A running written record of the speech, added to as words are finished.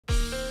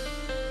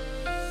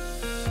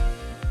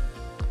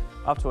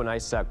Off to a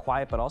nice,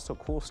 quiet but also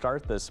cool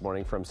start this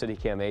morning from City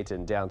Cam 8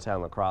 in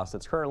downtown La Crosse.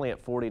 It's currently at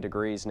 40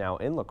 degrees now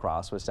in La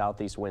Crosse with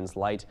southeast winds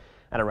light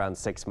at around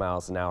 6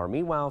 miles an hour.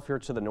 Meanwhile, if you're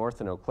to the north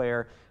in Eau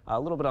Claire, a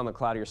little bit on the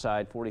cloudier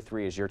side,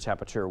 43 is your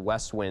temperature.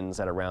 West winds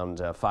at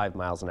around 5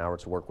 miles an hour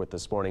to work with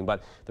this morning.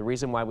 But the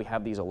reason why we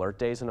have these alert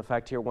days in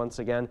effect here once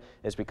again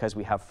is because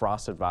we have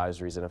frost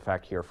advisories in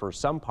effect here for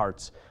some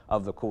parts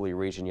of the Coulee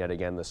region yet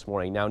again this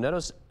morning. Now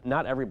notice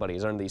not everybody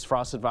is under these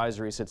frost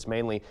advisories. It's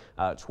mainly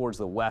towards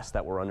the west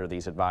that we're under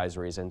these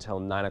advisories until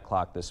 9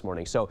 o'clock this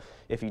morning. So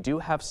if you do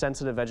have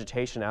sensitive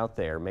vegetation out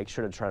there, make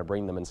sure to try to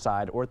bring them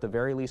inside or at the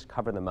very least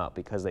cover them up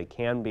because they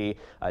can be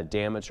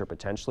damaged or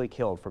potentially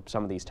killed for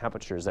some of these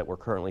temperatures that we're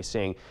currently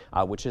seeing,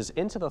 which is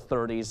into the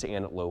 30s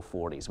and low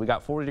 40s. We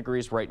got 40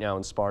 degrees right now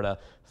in Sparta,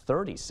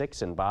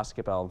 36 in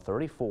Boscobel, and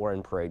 34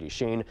 in Prairie du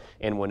Chien.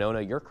 In Winona,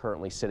 you're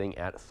currently sitting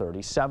at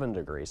 37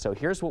 degrees. So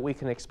here's what we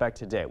can expect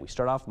today. We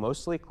start off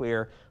mostly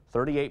clear,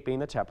 38 being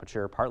the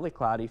temperature, partly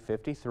cloudy,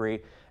 53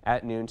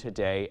 at noon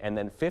today, and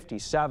then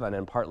 57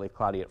 and partly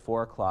cloudy at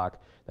 4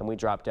 o'clock. Then we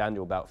drop down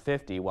to about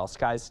 50, while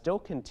skies still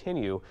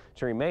continue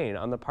to remain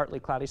on the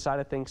partly cloudy side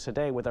of things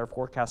today with our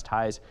forecast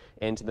highs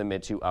into the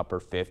mid to upper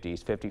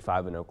 50s,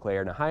 55 in Eau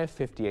Claire, and a high of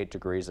 58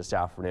 degrees this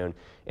afternoon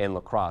in La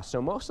Crosse.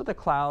 So most of the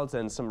clouds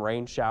and some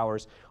rain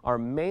showers are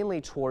mainly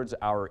towards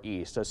our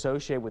east,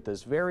 associated with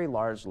this very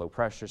large low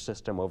pressure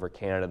system over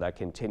Canada that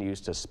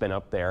continues to spin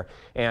up there.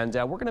 And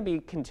we're going to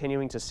be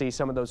continuing to see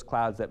some of those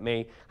clouds that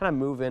may kind of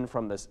move in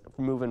from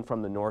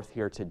the north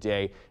here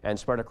today and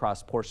spread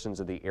across portions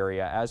of the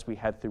area as we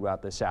head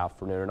throughout this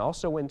afternoon and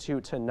also into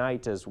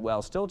tonight as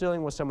well. Still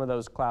dealing with some of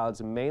those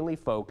clouds mainly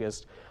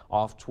focused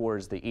off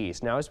towards the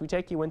east. Now, as we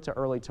take you into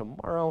early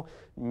tomorrow,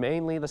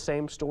 mainly the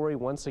same story.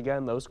 Once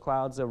again, those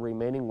clouds are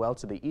remaining well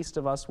to the east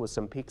of us with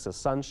some peaks of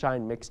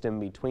sunshine mixed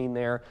in between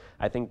there.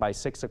 I think by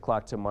 6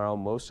 o'clock tomorrow,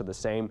 most of the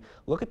same.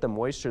 Look at the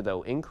moisture,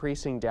 though,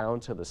 increasing down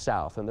to the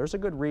south, and there's a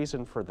good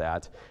reason for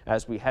that.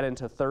 As we head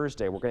into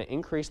Thursday, we're going to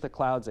increase the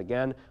clouds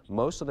again,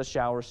 most of the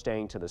showers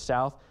staying to the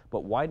south,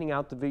 but widening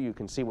out the view, you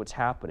can see what's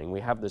happening. We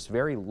have this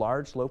very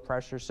large low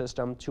pressure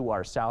system to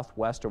our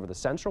southwest over the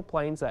Central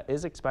Plains that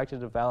is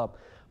expected to develop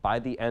by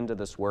the end of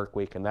this work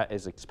week, and that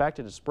is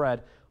expected to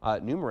spread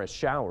numerous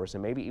showers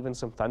and maybe even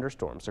some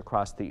thunderstorms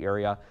across the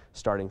area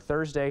starting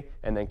Thursday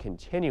and then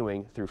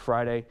continuing through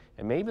Friday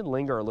and may even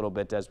linger a little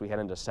bit as we head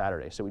into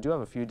Saturday. So we do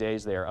have a few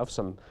days there of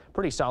some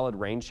pretty solid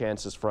rain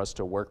chances for us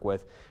to work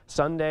with.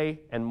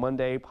 Sunday and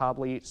Monday,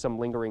 probably some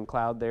lingering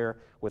cloud there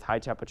with high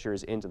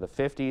temperatures into the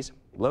 50s,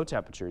 low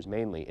temperatures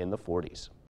mainly in the 40s.